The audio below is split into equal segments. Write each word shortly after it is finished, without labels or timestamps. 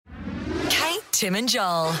Tim and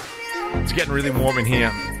Joel. It's getting really warm in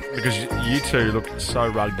here because you two look so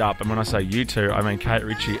rugged up. And when I say you two, I mean Kate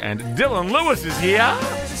Ritchie and Dylan Lewis is here.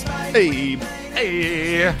 Hey.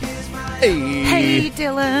 Hey. Hey,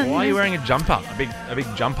 Dylan. Why are you wearing a jumper? A big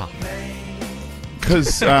jumper.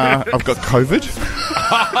 Because I've got COVID.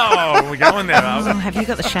 Oh, we're going there. Oh, have you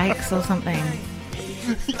got the shakes or something?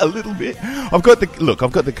 A little bit. I've got the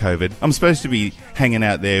COVID. I'm supposed to be hanging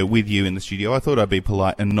out there with you in the studio. I thought I'd be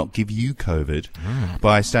polite and not give you COVID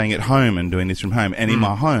by staying at home and doing this from home. And in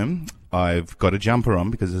my home, I've got a jumper on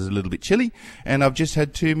because it's a little bit chilly, and I've just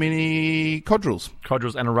had too many Codrils.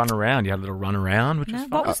 Codrils and a run around. You had a little run around, which is fun.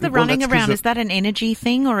 What was the running around? Is that an energy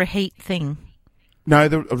thing or a heat thing? No,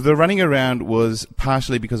 the running around was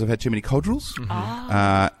partially because I've had too many Codrils,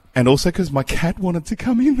 and also because my cat wanted to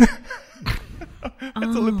come in. I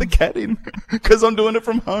had to let the cat in because I'm doing it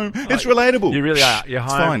from home. It's relatable. You really are. You're home.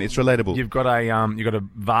 It's fine. It's relatable. You've got a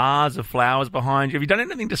vase of flowers behind you. Have you done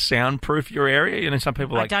anything to soundproof your area? You know, some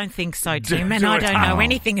people I don't think so, Tim, and I don't know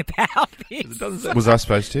anything about this. Was I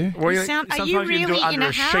supposed to? Well, Are you really in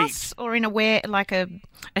a house or in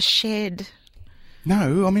a shed?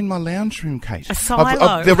 No, I'm in my lounge room, Kate. A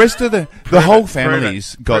silo. The rest of the whole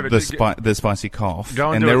family's got the spicy cough,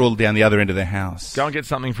 and they're all down the other end of the house. Go and get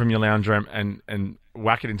something from your lounge room and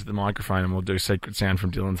whack it into the microphone, and we'll do secret sound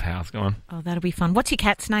from Dylan's house. Go on. Oh, that'll be fun. What's your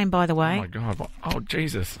cat's name, by the way? Oh my God! Oh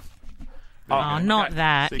Jesus! Oh, not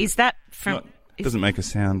that. Is that from? Doesn't make a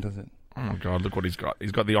sound, does it? Oh my God! Look what he's got.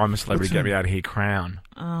 He's got the "I'm a Celebrity, Get Me Out of Here" crown.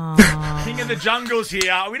 Oh. King of the Jungle's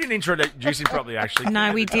here. We didn't introduce him properly, actually.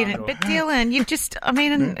 No, we didn't. But Dylan,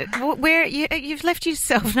 you've left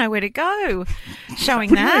yourself nowhere to go.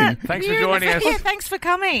 Showing that. Thanks for joining us. Yeah, thanks for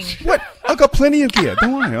coming. What? I've got plenty of gear.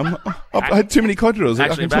 Don't worry. I've had too many Codrils.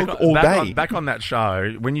 Actually, I can talk all day. Back on that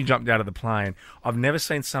show, when you jumped out of the plane, I've never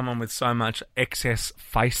seen someone with so much excess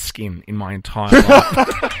face skin in my entire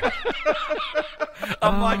life.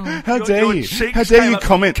 I'm like, how dare you? How dare you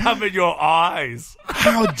comment? Covered your eyes.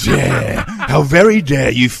 How dare? How very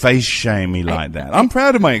dare you face shame me like that? I'm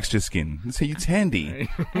proud of my extra skin. See, it's handy.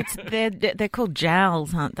 They're called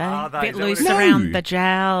jowls, aren't they? Are they? A bit Is that loose what around the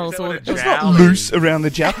jowls. It's not loose around the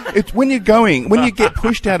jowl. It's when you get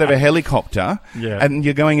pushed out of a helicopter and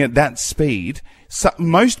you're going at that speed.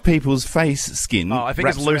 Most people's face skin. I think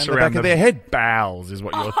it's loose around the back of their head. Bowels is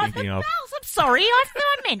what you're thinking of. Bowels. I'm sorry. I thought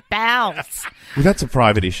I meant bowels. Well, that's a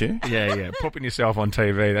private issue. Yeah. Popping yourself on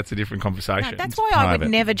TV, that's a different conversation. No, that's why I would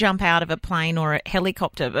never jump out of a plane or a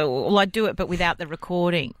helicopter. Well, I'd do it, but without the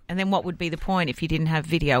recording. And then what would be the point if you didn't have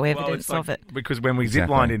video evidence of it? Because when we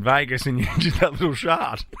ziplined in Vegas and you did that little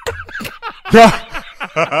shot.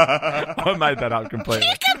 I made that up completely.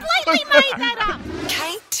 You completely made that up.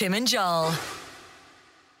 Kate, Tim and Joel.